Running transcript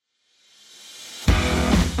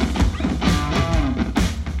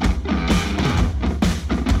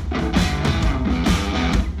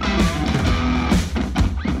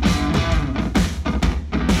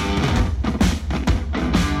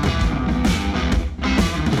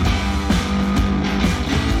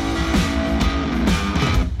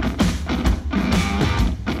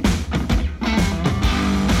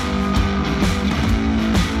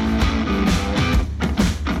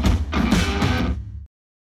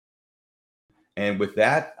And with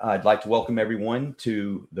that, I'd like to welcome everyone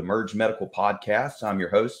to the Merge Medical Podcast. I'm your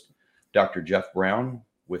host, Dr. Jeff Brown,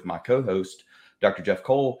 with my co-host, Dr. Jeff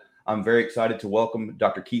Cole. I'm very excited to welcome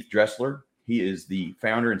Dr. Keith Dressler. He is the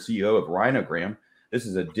founder and CEO of RHINOGRAM. This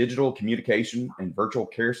is a digital communication and virtual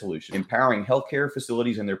care solution, empowering healthcare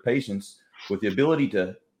facilities and their patients with the ability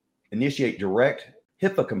to initiate direct,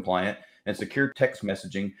 HIPAA-compliant, and secure text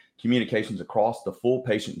messaging communications across the full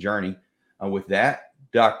patient journey. With that,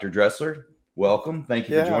 Dr. Dressler, welcome. Thank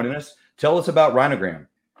you for joining us. Tell us about RHINOGRAM.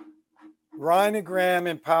 RHINOGRAM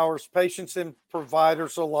empowers patients and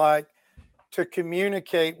providers alike to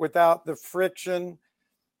communicate without the friction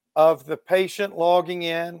of the patient logging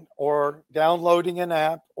in or downloading an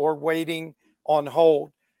app or waiting on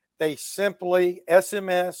hold. They simply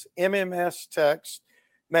SMS, MMS text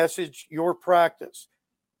message your practice.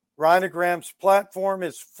 RHINOGRAM's platform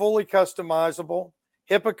is fully customizable,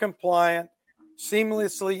 HIPAA compliant,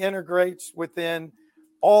 seamlessly integrates within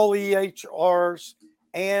all EHRs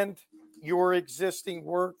and your existing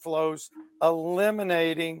workflows,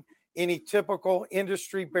 eliminating any typical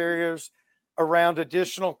industry barriers around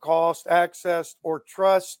additional cost, access, or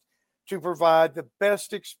trust to provide the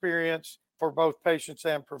best experience for both patients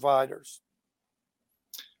and providers.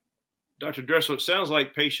 Dr. Dressler, it sounds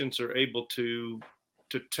like patients are able to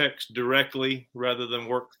text directly rather than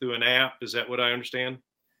work through an app. Is that what I understand?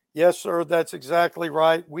 Yes, sir. That's exactly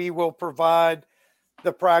right. We will provide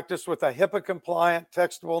the practice with a HIPAA compliant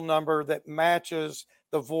textable number that matches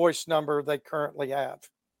the voice number they currently have.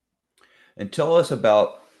 And tell us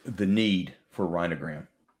about the need for RHINOGRAM.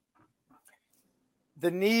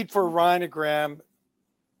 The need for RHINOGRAM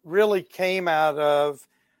really came out of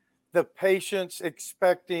the patients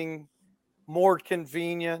expecting more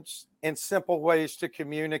convenience and simple ways to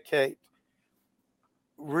communicate.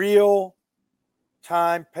 Real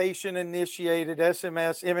time patient initiated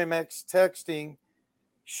SMS, MMX texting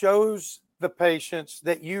shows the patients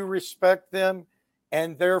that you respect them,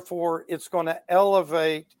 and therefore it's going to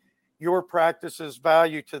elevate your practice's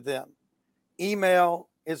value to them. Email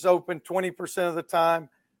is open 20% of the time.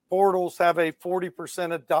 Portals have a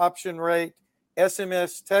 40% adoption rate.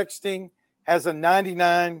 SMS texting has a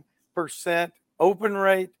 99% open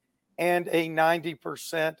rate and a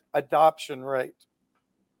 90% adoption rate.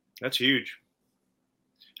 That's huge.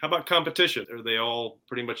 How about competition? Are they all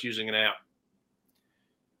pretty much using an app?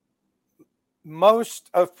 Most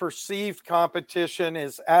of perceived competition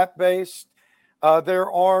is app-based.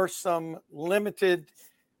 There are some limited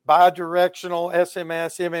bidirectional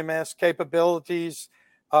SMS, MMS capabilities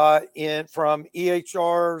from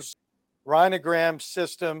EHRs. RHINOGRAM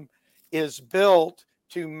system is built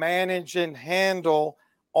to manage and handle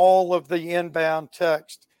all of the inbound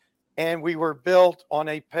text. And we were built on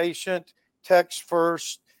a patient text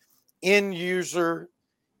first, end user,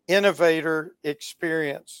 innovator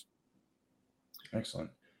experience. Excellent.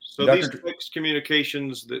 So these text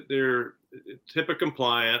communications, that they're HIPAA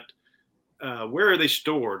compliant, where are they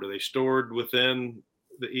stored? Are they stored within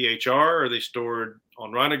the EHR? Are they stored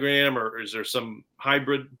on RHINOGRAM, or is there some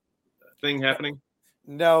hybrid thing happening?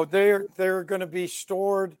 No, they're going to be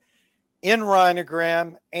stored in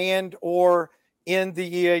RHINOGRAM and or in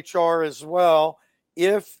the EHR as well.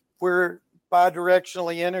 If we're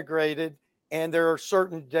bidirectionally integrated and there are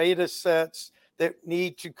certain data sets that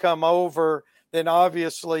need to come over, then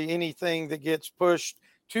obviously anything that gets pushed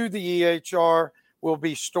to the EHR will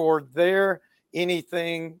be stored there.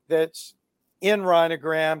 Anything that's in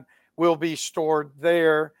RHINOGRAM will be stored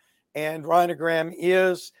there. And RHINOGRAM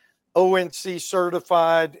is ONC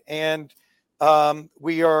certified, and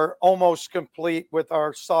we are almost complete with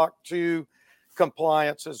our SOC 2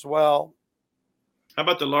 compliance as well. How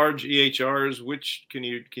about the large EHRs? Which can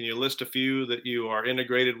you list a few that you are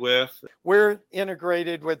integrated with? We're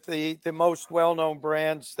integrated with the most well-known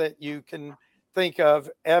brands that you can think of: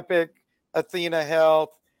 Epic, Athena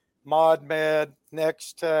Health, ModMed,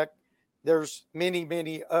 NextTech. There's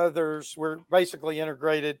many others. We're basically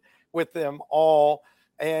integrated with them all,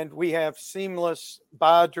 and we have seamless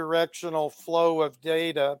bidirectional flow of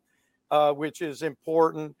data, which is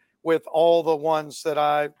important with all the ones that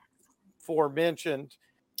I aforementioned.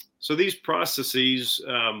 So these processes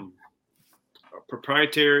are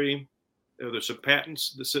proprietary. Are there some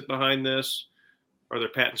patents that sit behind this? Are there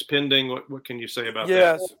patents pending? What can you say about that?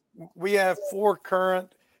 Yes, we have 4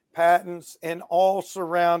 current patents, and all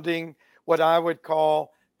surrounding what I would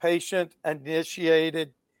call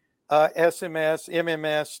patient-initiated SMS,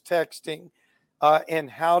 MMS texting, and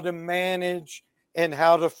how to manage and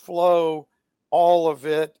how to flow all of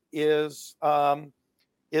it is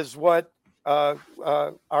what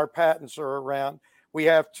our patents are around. We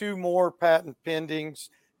have 2 more patent pendings.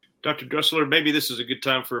 Dr. Dressler, maybe this is a good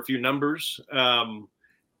time for a few numbers.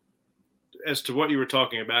 As to what you were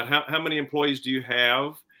talking about, how many employees do you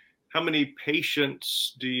have? How many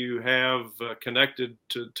patients do you have connected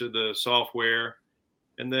to the software?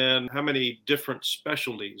 And then how many different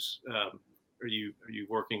specialties are you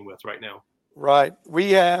working with right now? Right.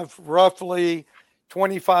 We have roughly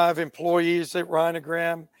 25 employees at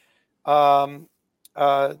RHINOGRAM.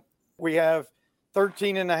 We have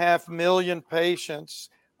 13.5 million patients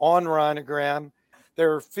on RHINOGRAM.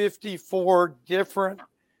 There are 54 different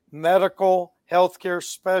medical healthcare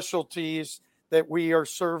specialties that we are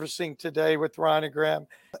servicing today with RHINOGRAM.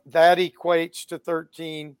 That equates to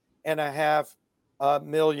 13.5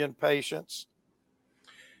 million patients.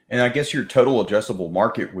 And I guess your total addressable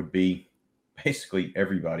market would be basically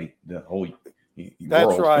everybody, the whole world.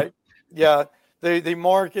 That's right. Yeah. The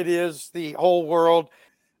market is the whole world.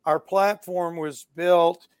 Our platform was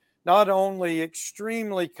built not only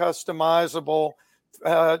extremely customizable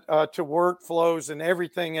to workflows and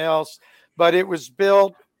everything else, but it was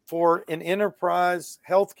built for an enterprise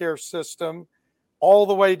healthcare system all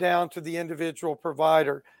the way down to the individual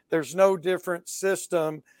provider. There's no different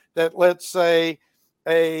system that, let's say,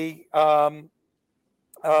 a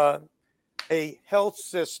health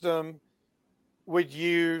system would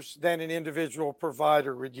use than an individual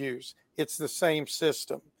provider would use. It's the same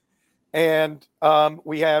system. And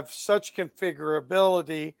we have such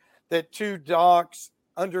configurability that two docs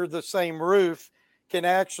under the same roof can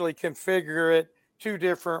actually configure it two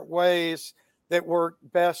different ways that work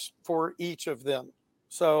best for each of them.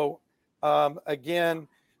 So again,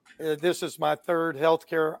 this is my third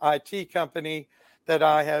healthcare IT company that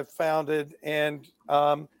I have founded, and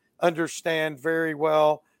understand very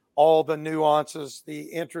well all the nuances, the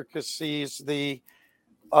intricacies, the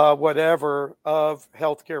whatever of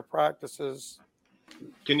healthcare practices.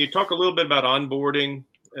 Can you talk a little bit about onboarding?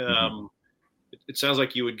 It sounds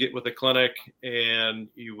like you would get with a clinic and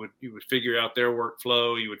you would figure out their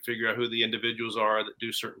workflow. You would figure out who the individuals are that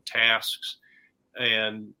do certain tasks,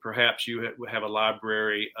 and perhaps you have a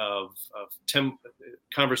library of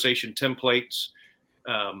conversation templates.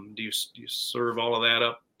 Do you serve all of that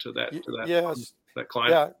up to that? Yes. That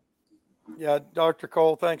client? Yeah, Dr.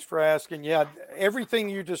 Cole, thanks for asking. Yeah, everything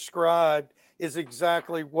you described is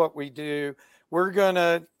exactly what we do. We're going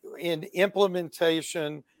to, in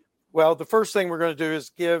implementation, well, the first thing we're going to do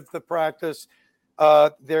is give the practice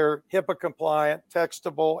their HIPAA compliant,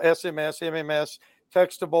 textable, SMS, MMS,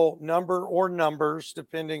 textable number or numbers,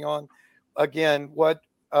 depending on, again, what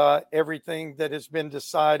everything that has been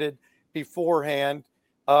decided beforehand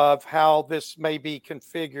of how this may be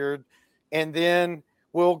configured. And then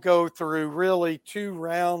we'll go through really 2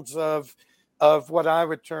 rounds of what I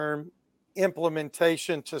would term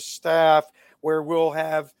implementation to staff, where we'll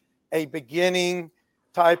have a beginning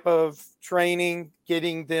type of training,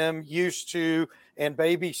 getting them used to and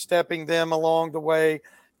baby stepping them along the way,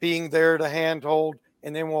 being there to handhold,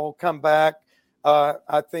 and then we'll come back.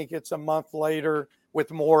 I think it's a month later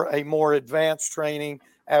with a more advanced training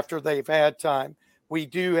after they've had time. We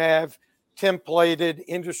do have templated,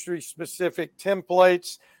 industry-specific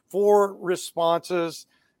templates for responses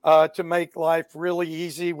to make life really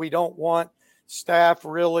easy. We don't want staff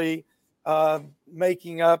really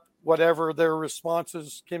making up whatever their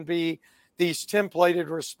responses can be. These templated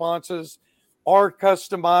responses are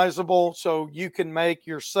customizable, so you can make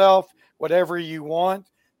yourself whatever you want.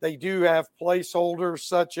 They do have placeholders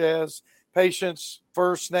such as patient's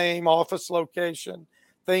first name, office location,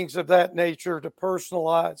 things of that nature to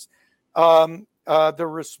personalize the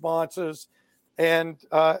responses, and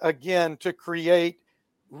again, to create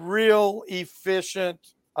real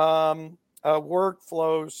efficient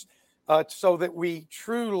workflows so that we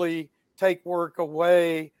truly take work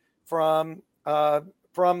away from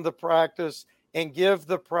the practice and give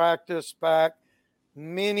the practice back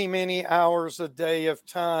many, many hours a day of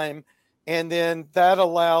time. And then that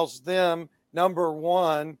allows them, number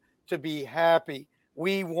one, to be happy.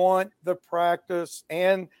 We want the practice,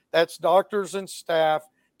 and that's doctors and staff,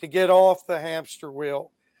 to get off the hamster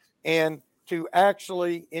wheel and to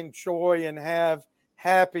actually enjoy and have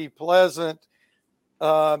happy, pleasant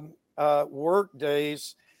work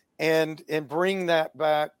days, and bring that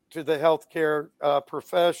back to the healthcare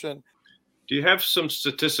profession. Do you have some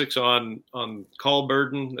statistics on call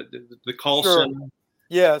burden, the call Sure. center?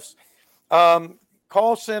 Yes.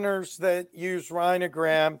 Call centers that use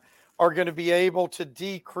RHINOGRAM are going to be able to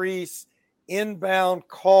decrease inbound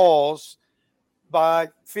calls by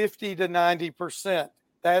 50 to 90%.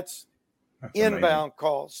 That's inbound amazing.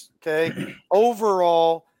 calls. Okay.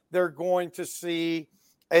 Overall, they're going to see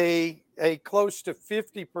a close to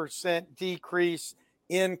 50% decrease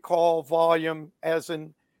in-call volume as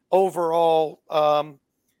an overall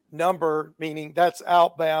number, meaning that's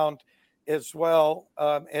outbound as well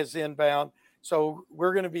as inbound. So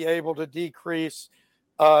we're going to be able to decrease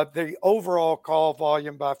the overall call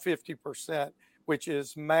volume by 50%, which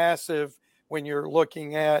is massive when you're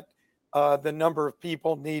looking at the number of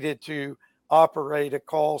people needed to operate a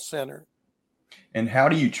call center. And how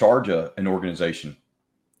do you charge an organization?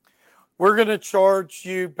 We're going to charge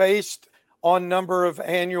you based on number of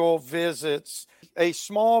annual visits. A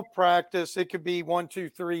small practice, it could be 1, 2,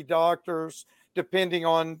 3 doctors, depending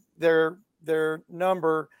on their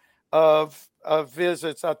number of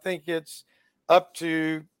visits. I think it's up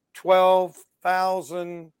to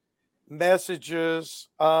 12,000 messages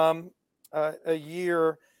a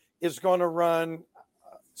year is going to run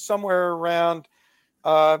somewhere around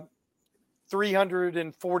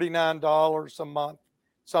 $349 a month,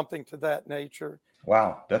 something to that nature.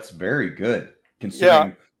 Wow, that's very good.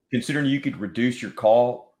 Considering you could reduce your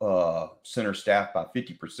call center staff by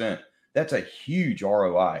 50%, that's a huge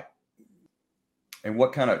ROI. And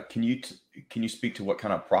what kind of can you speak to what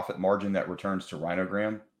kind of profit margin that returns to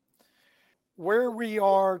RHINOGRAM? Where we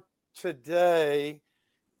are today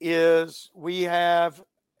is we have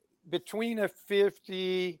between a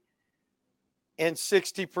 50 and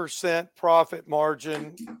 60% profit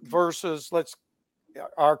margin versus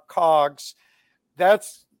our COGS.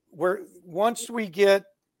 That's where once we get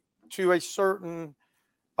to a certain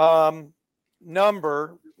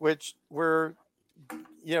number, which we're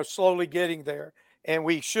slowly getting there, and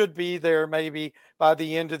we should be there maybe by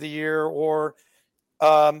the end of the year or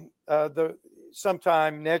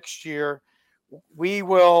sometime next year, we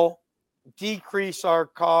will decrease our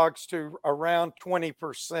COGS to around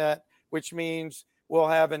 20%, which means we'll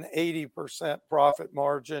have an 80% profit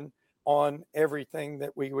margin on everything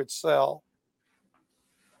that we would sell.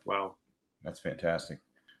 Wow. That's fantastic.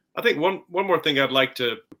 I think one more thing I'd like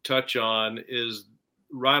to touch on is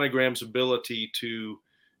RHINOGRAM's ability to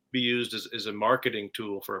be used as a marketing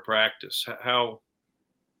tool for a practice. How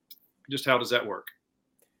does that work?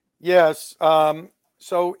 Yes.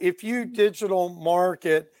 So if you digital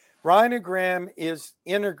market, RHINOGRAM is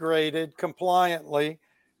integrated compliantly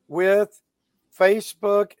with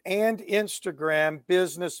Facebook and Instagram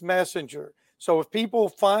Business Messenger. So if people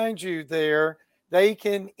find you there, they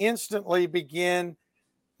can instantly begin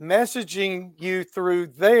messaging you through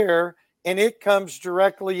there, and it comes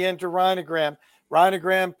directly into RHINOGRAM.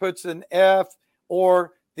 RHINOGRAM puts an F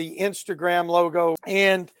or the Instagram logo,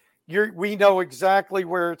 and we know exactly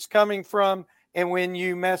where it's coming from. And when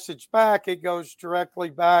you message back, it goes directly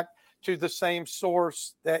back to the same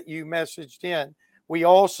source that you messaged in. We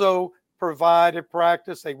also provide a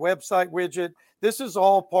practice, a website widget. This is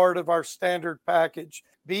all part of our standard package.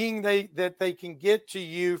 Being that they can get to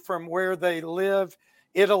you from where they live,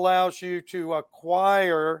 it allows you to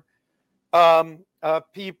acquire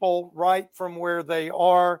people right from where they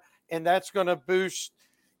are, and that's going to boost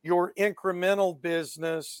your incremental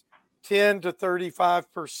business 10 to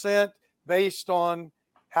 35% based on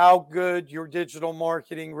how good your digital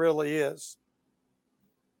marketing really is.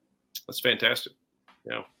 That's fantastic.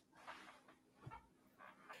 Yeah.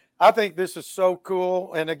 I think this is so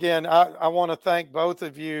cool. And again, I want to thank both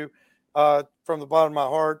of you from the bottom of my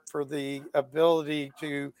heart for the ability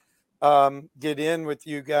to get in with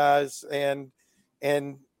you guys and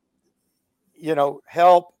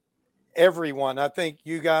help everyone. I think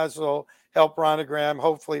you guys will help RHINOGRAM.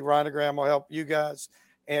 Hopefully RHINOGRAM will help you guys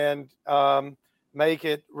and make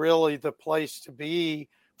it really the place to be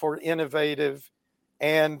for innovative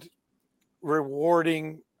and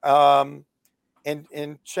rewarding and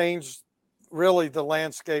change really the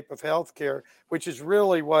landscape of healthcare, which is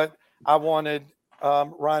really what I wanted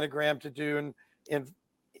RHINOGRAM to do and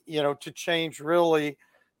to change really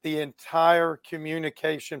the entire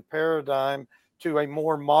communication paradigm to a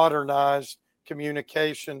more modernized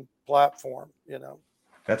communication platform.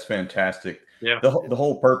 That's fantastic. Yeah. The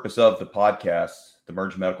whole purpose of the podcast, the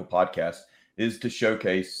Merge Medical podcast, is to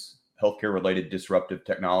showcase healthcare related disruptive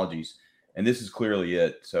technologies. And this is clearly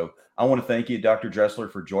it. So I want to thank you, Dr. Dressler,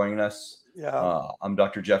 for joining us. Yeah. I'm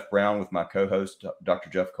Dr. Jeff Brown with my co-host, Dr.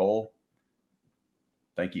 Jeff Cole.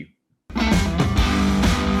 Thank you.